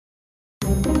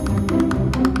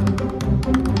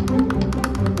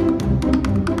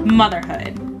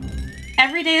Motherhood.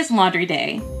 Every day is laundry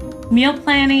day. Meal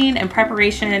planning and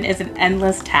preparation is an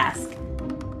endless task.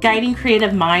 Guiding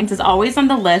creative minds is always on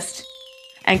the list,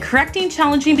 and correcting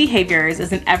challenging behaviors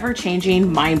is an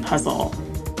ever-changing mind puzzle.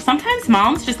 Sometimes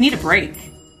moms just need a break.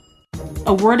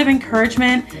 A word of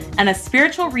encouragement and a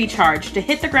spiritual recharge to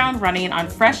hit the ground running on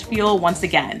fresh fuel once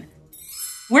again.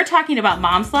 We're talking about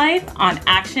mom's life on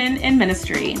Action in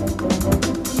Ministry.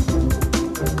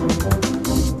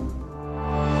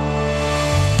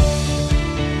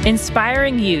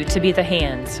 Inspiring you to be the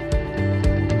hands.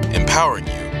 Empowering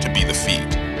you to be the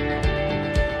feet.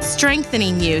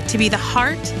 Strengthening you to be the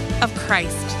heart of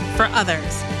Christ for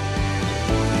others.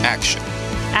 Action.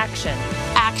 Action.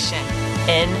 Action.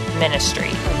 In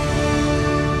Ministry.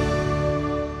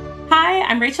 Hi,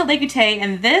 I'm Rachel Legute,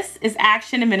 and this is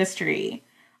Action in Ministry.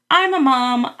 I'm a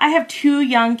mom. I have 2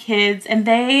 young kids, and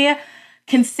they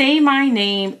can say my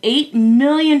name 8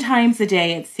 million times a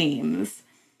day, it seems.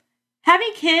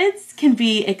 Having kids can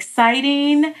be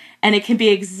exciting and it can be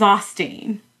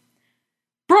exhausting.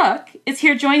 Brooke is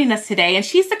here joining us today, and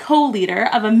she's the co-leader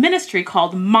of a ministry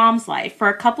called Mom's Life for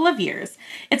a couple of years.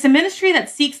 It's a ministry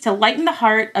that seeks to lighten the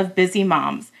heart of busy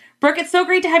moms. Brooke, it's so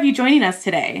great to have you joining us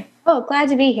today. Oh, glad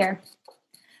to be here.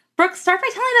 Brooke, start by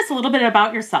telling us a little bit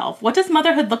about yourself. What does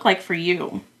motherhood look like for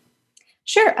you?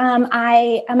 Sure.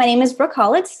 My name is Brooke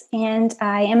Hollitz, and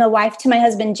I am a wife to my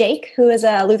husband, Jake, who is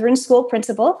a Lutheran school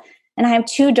principal. And I have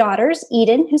 2 daughters,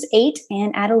 Eden, who's 8,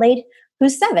 and Adelaide,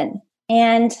 who's 7.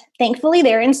 And thankfully,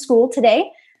 they're in school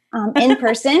today, in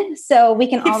person, so we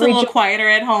can all Keeps a little quieter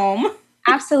at home.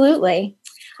 Absolutely.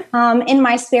 In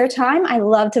my spare time, I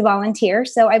love to volunteer.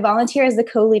 So I volunteer as the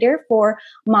co-leader for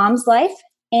Mom's Life.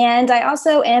 And I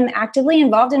also am actively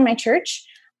involved in my church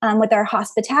with our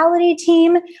hospitality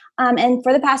team. And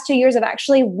for the past 2 years, I've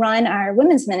actually run our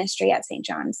women's ministry at St.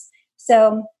 John's.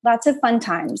 So lots of fun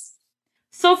times.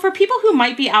 So for people who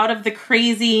might be out of the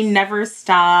crazy, never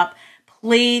stop,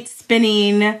 plate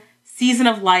spinning season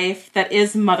of life that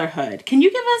is motherhood, can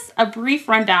you give us a brief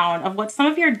rundown of what some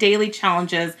of your daily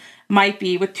challenges might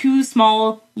be with 2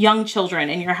 small young children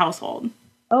in your household?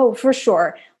 Oh, for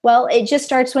sure. Well, it just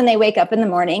starts when they wake up in the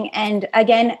morning. And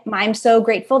again, I'm so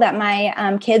grateful that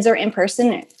my kids are in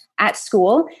person at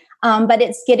school, but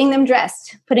it's getting them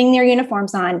dressed, putting their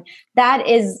uniforms on. That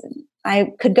is,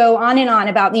 I could go on and on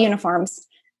about the uniforms.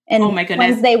 And oh my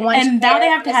goodness. And now they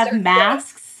have to have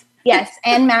masks. Yes,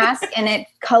 and masks and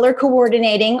color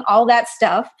coordinating, all that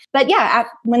stuff. But yeah,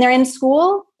 when they're in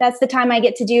school, that's the time I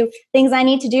get to do things I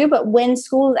need to do. But when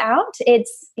school's out,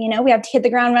 it's, we have to hit the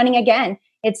ground running again.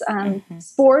 It's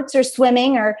sports or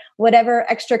swimming or whatever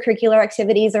extracurricular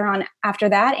activities are on after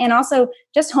that. And also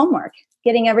just homework,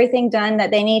 getting everything done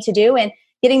that they need to do and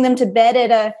getting them to bed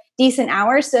at a decent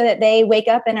hour so that they wake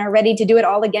up and are ready to do it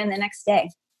all again the next day.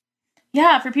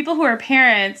 Yeah, for people who are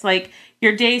parents, like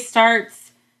your day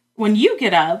starts when you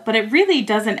get up, but it really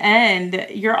doesn't end.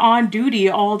 You're on duty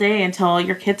all day until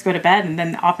your kids go to bed, and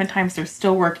then oftentimes there's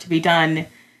still work to be done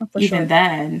even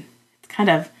then. It's kind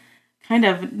of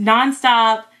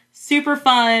nonstop, super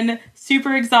fun,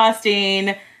 super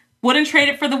exhausting. Wouldn't trade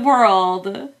it for the world.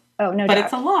 Oh, no doubt. But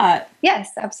it's a lot.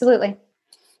 Yes, absolutely.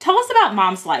 Tell us about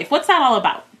Mom's Life. What's that all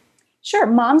about? Sure.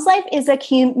 Mom's Life is a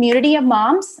community of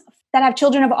moms that have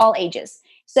children of all ages.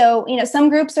 So, some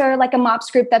groups are like a MOPS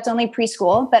group that's only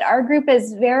preschool, but our group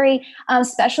is very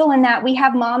special in that we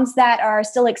have moms that are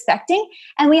still expecting,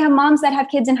 and we have moms that have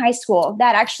kids in high school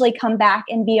that actually come back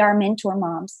and be our mentor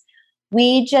moms.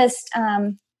 We just,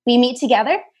 we meet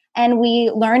together and we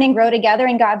learn and grow together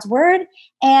in God's word.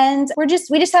 And we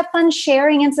just have fun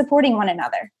sharing and supporting one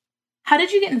another. How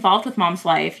did you get involved with Mom's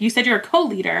Life? You said you're a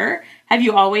co-leader. Have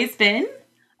you always been?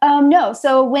 No.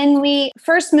 So when we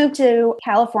first moved to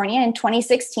California in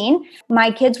 2016,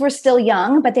 my kids were still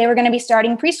young, but they were going to be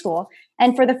starting preschool.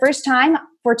 And for the first time,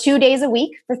 for 2 days a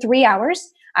week, for 3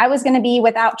 hours, I was going to be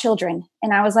without children.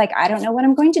 And I was like, I don't know what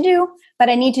I'm going to do, but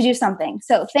I need to do something.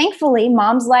 So thankfully,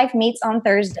 Mom's Life meets on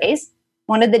Thursdays,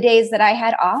 one of the days that I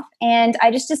had off. And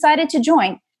I just decided to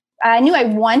join. I knew I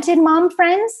wanted mom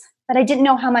friends, but I didn't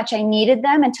know how much I needed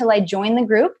them until I joined the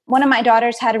group. One of my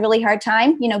daughters had a really hard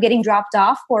time, getting dropped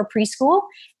off for preschool.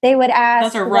 They would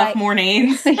ask— Those are rough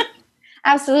mornings.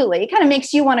 Absolutely. It kind of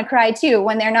makes you want to cry too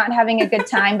when they're not having a good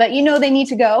time, but they need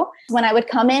to go. When I would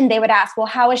come in, they would ask, well,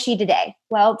 how is she today?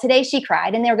 Well, today she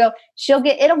cried, and they would go,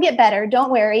 it'll get better. Don't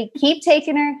worry. Keep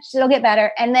taking her. She'll get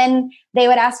better. And then they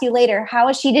would ask you later, how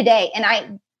is she today? And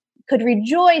I could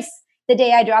rejoice the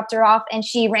day I dropped her off and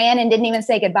she ran and didn't even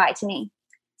say goodbye to me.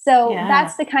 So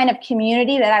that's the kind of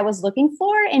community that I was looking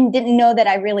for and didn't know that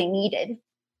I really needed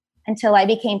until I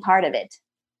became part of it.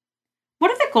 What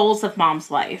are the goals of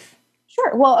Mom's Life?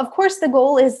 Sure. Well, of course, the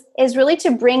goal is really to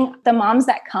bring the moms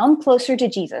that come closer to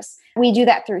Jesus. We do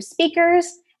that through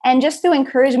speakers and just through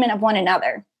encouragement of one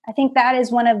another. I think that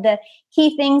is one of the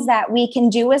key things that we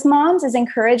can do as moms is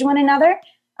encourage one another,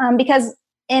 because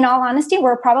in all honesty,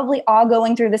 we're probably all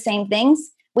going through the same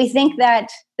things. We think that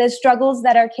the struggles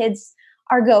that our kids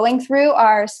are going through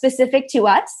are specific to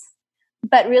us,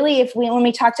 but really, when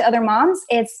we talk to other moms,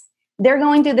 they're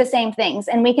going through the same things,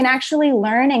 and we can actually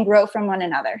learn and grow from one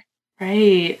another.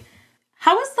 Right.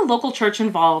 How is the local church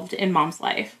involved in Mom's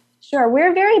Life? Sure.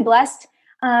 We're very blessed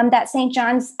that St.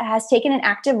 John's has taken an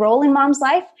active role in Mom's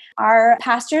Life. Our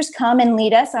pastors come and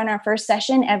lead us on our first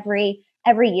session every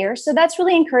year. So that's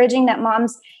really encouraging that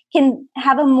moms can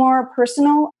have a more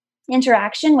personal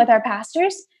interaction with our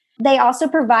pastors. They also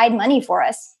provide money for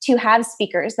us to have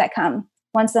speakers that come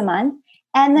once a month.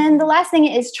 And then the last thing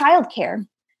is childcare.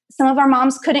 Some of our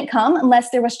moms couldn't come unless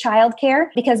there was childcare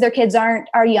because their kids are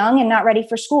young and not ready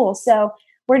for school. So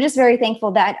we're just very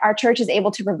thankful that our church is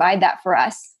able to provide that for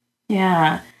us.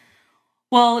 Yeah.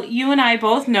 Well, you and I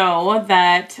both know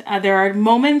that there are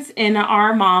moments in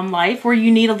our mom life where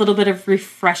you need a little bit of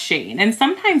refreshing. And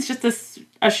sometimes just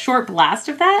a short blast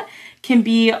of that can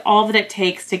be all that it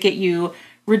takes to get you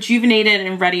rejuvenated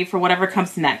and ready for whatever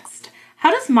comes next. How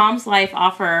does Mom's Life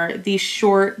offer these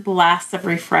short blasts of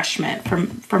refreshment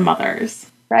for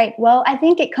mothers? Right. Well, I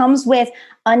think it comes with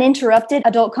uninterrupted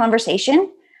adult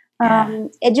conversation. Yeah.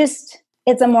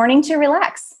 It's a morning to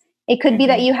relax. It could be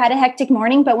that you had a hectic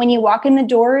morning, but when you walk in the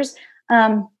doors,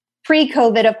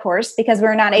 pre-COVID, of course, because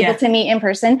we're not able to meet in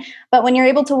person, but when you're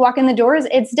able to walk in the doors,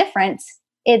 it's different.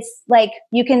 It's like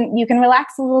you can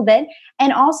relax a little bit.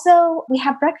 And also we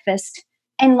have breakfast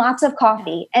and lots of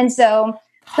coffee. And so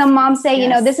some moms say,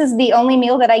 this is the only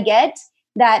meal that I get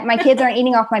that my kids aren't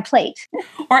eating off my plate.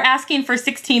 Or asking for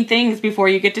 16 things before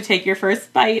you get to take your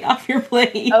first bite off your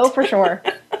plate. Oh, for sure.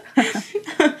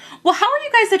 Well, how are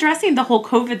you guys addressing the whole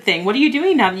COVID thing? What are you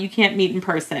doing now that you can't meet in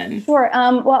person? Sure.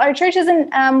 Well, our church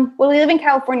isn't, we live in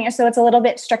California, so it's a little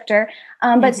bit stricter.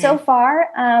 But so far,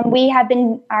 we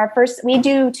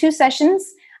do 2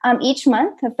 sessions each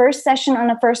month. The first session on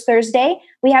the first Thursday,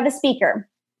 we have a speaker.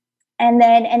 And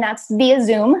that's via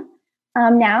Zoom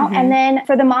now. And then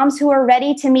for the moms who are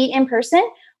ready to meet in person,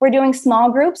 we're doing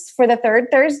small groups for the third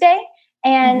Thursday.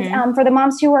 And for the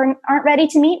moms who aren't ready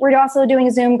to meet, we're also doing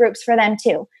Zoom groups for them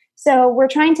too. So we're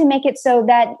trying to make it so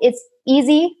that it's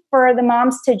easy for the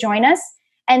moms to join us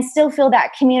and still feel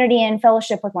that community and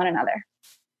fellowship with one another.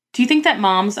 Do you think that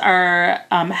moms are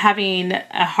having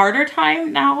a harder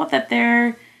time now that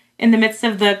they're in the midst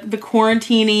of the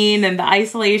quarantining and the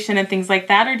isolation and things like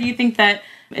that? Or do you think that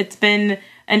it's been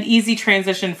an easy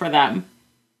transition for them?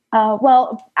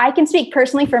 Well, I can speak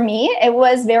personally for me. It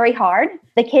was very hard.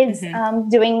 The kids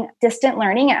doing distant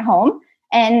learning at home.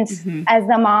 And as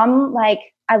the mom,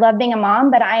 I love being a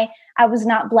mom, but I was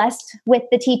not blessed with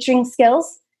the teaching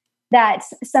skills that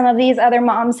some of these other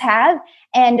moms have.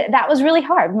 And that was really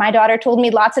hard. My daughter told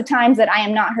me lots of times that I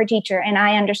am not her teacher. And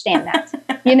I understand that,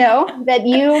 that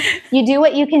you do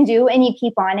what you can do and you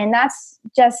keep on. And that's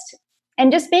just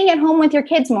being at home with your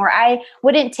kids more. I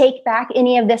wouldn't take back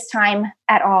any of this time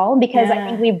at all because I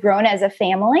think we've grown as a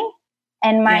family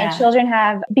and my children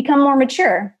have become more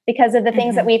mature because of the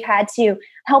things that we've had to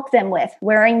help them with,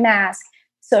 wearing masks,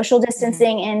 social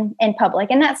distancing in public.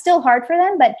 And that's still hard for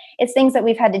them, but it's things that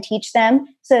we've had to teach them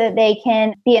so that they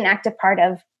can be an active part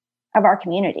of our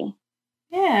community.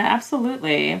 Yeah,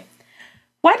 absolutely.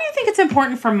 Why do you think it's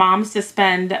important for moms to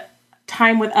spend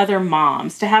time with other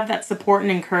moms, to have that support and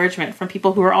encouragement from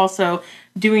people who are also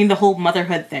doing the whole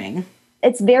motherhood thing?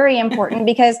 It's very important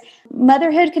because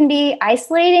motherhood can be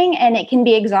isolating and it can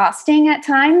be exhausting at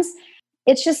times.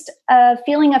 It's just a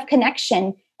feeling of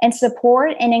connection and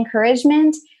support and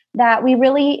encouragement that we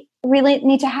really, really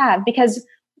need to have, because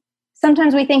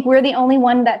sometimes we think we're the only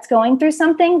one that's going through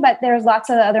something, but there's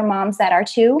lots of other moms that are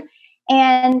too.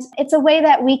 And it's a way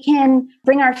that we can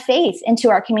bring our faith into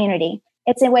our community.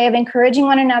 It's a way of encouraging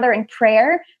one another in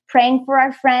prayer, praying for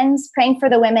our friends, praying for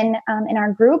the women in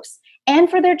our groups, and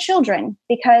for their children,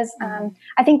 because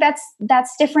I think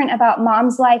that's different about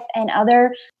Mom's Life and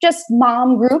other just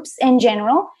mom groups in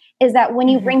general, is that when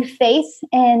you bring faith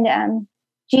and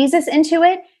Jesus into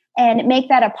it and make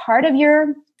that a part of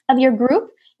your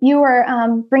group, you are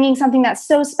bringing something that's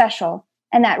so special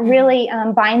and that really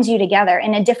binds you together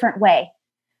in a different way.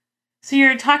 So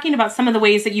you're talking about some of the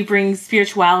ways that you bring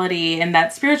spirituality and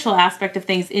that spiritual aspect of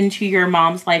things into your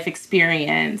Mom's Life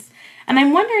experience. And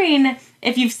I'm wondering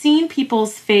if you've seen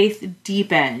people's faith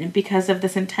deepen because of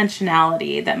this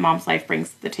intentionality that Mom's Life brings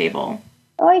to the table.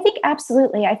 Oh, I think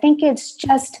absolutely. I think it's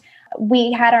just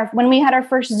when we had our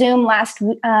first Zoom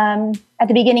at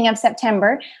the beginning of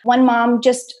September, one mom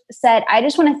just said, I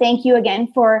just want to thank you again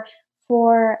for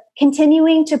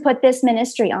continuing to put this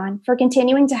ministry on, for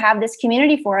continuing to have this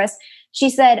community for us. She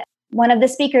said, one of the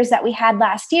speakers that we had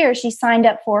last year, she signed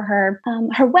up for her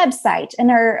website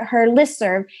and her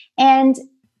listserv. And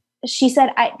she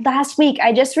said, last week,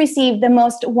 I just received the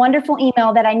most wonderful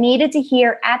email that I needed to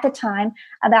hear at the time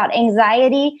about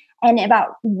anxiety and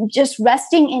about just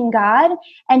resting in God.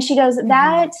 And she goes,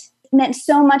 that meant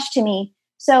so much to me.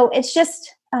 So it's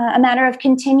just a matter of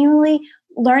continually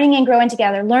learning and growing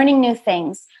together, learning new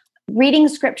things, reading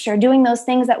scripture, doing those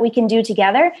things that we can do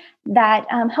together that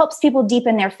helps people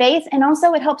deepen their faith. And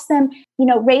also it helps them,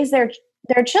 raise their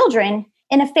children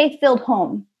in a faith-filled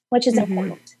home, which is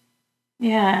important.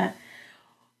 Yeah.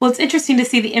 Well, it's interesting to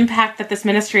see the impact that this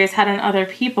ministry has had on other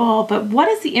people, but what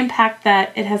is the impact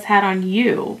that it has had on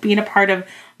you, being a part of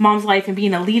Mom's Life and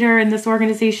being a leader in this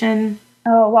organization?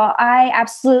 Oh, well, I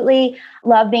absolutely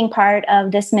love being part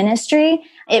of this ministry.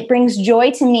 It brings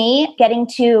joy to me getting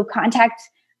to contact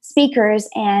speakers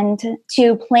and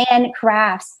to plan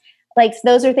crafts. Like,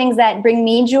 those are things that bring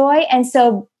me joy. And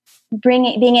so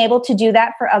being able to do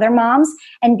that for other moms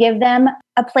and give them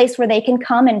a place where they can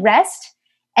come and rest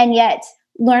and yet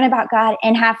learn about God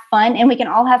and have fun, and we can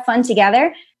all have fun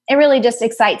together, it really just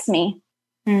excites me.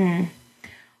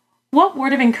 What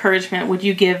word of encouragement would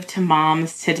you give to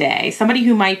moms today? Somebody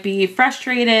who might be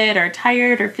frustrated or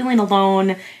tired or feeling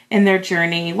alone in their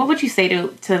journey. What would you say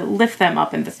to lift them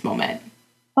up in this moment?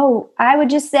 Oh, I would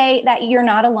just say that you're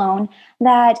not alone,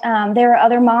 that there are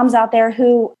other moms out there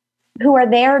who are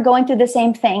there going through the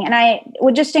same thing. And I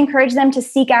would just encourage them to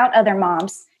seek out other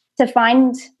moms, to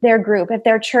find their group. If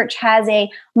their church has a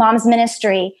mom's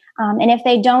ministry, and if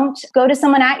they don't, go to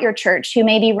someone at your church who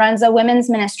maybe runs a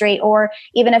women's ministry or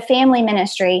even a family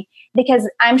ministry, because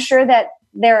I'm sure that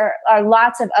there are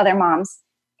lots of other moms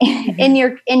in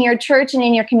your church and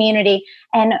in your community.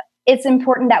 And it's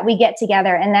important that we get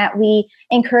together and that we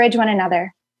encourage one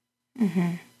another.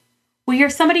 Well, you're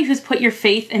somebody who's put your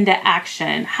faith into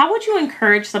action. How would you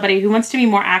encourage somebody who wants to be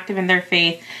more active in their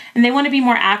faith and they want to be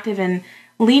more active in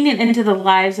leaning into the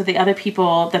lives of the other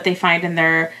people that they find in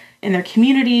their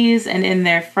communities and in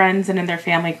their friends and in their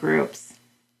family groups,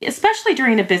 especially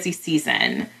during a busy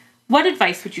season? What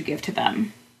advice would you give to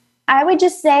them? I would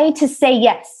just say to say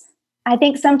yes. I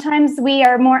think sometimes we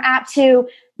are more apt to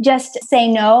just say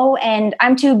no and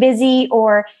I'm too busy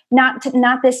or not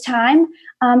this time.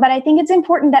 But I think it's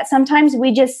important that sometimes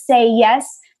we just say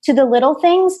yes to the little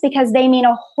things because they mean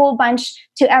a whole bunch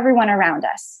to everyone around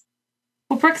us.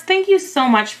 Well, Brooks, thank you so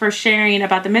much for sharing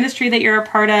about the ministry that you're a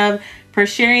part of, for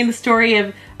sharing the story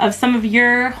of some of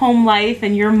your home life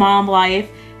and your mom life.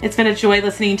 It's been a joy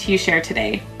listening to you share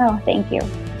today. Oh, thank you.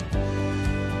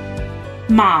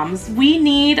 Moms, we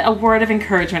need a word of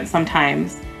encouragement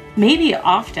sometimes, maybe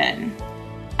often.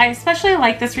 I especially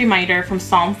like this reminder from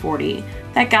Psalm 40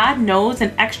 that God knows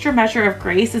an extra measure of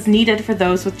grace is needed for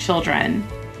those with children.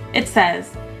 It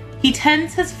says, "He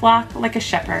tends his flock like a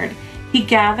shepherd. He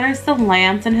gathers the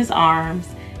lambs in his arms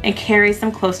and carries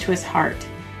them close to his heart.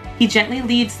 He gently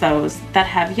leads those that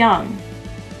have young."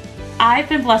 I've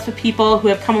been blessed with people who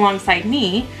have come alongside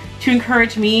me to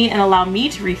encourage me and allow me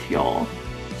to refuel,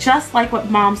 just like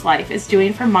what Mom's Life is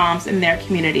doing for moms in their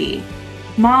community.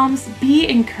 Moms, be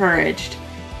encouraged.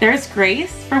 There's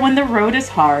grace for when the road is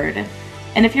hard.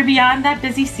 And if you're beyond that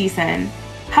busy season,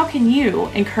 how can you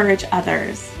encourage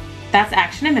others? That's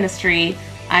Action in Ministry.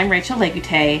 I'm Rachel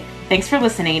Legute. Thanks for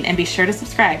listening, and be sure to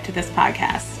subscribe to this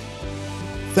podcast.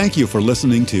 Thank you for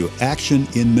listening to Action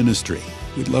in Ministry.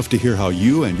 We'd love to hear how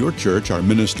you and your church are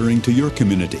ministering to your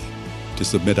community. To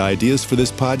submit ideas for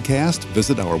this podcast,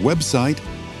 visit our website,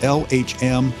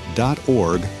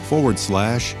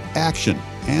 lhm.org/action,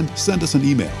 and send us an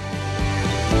email.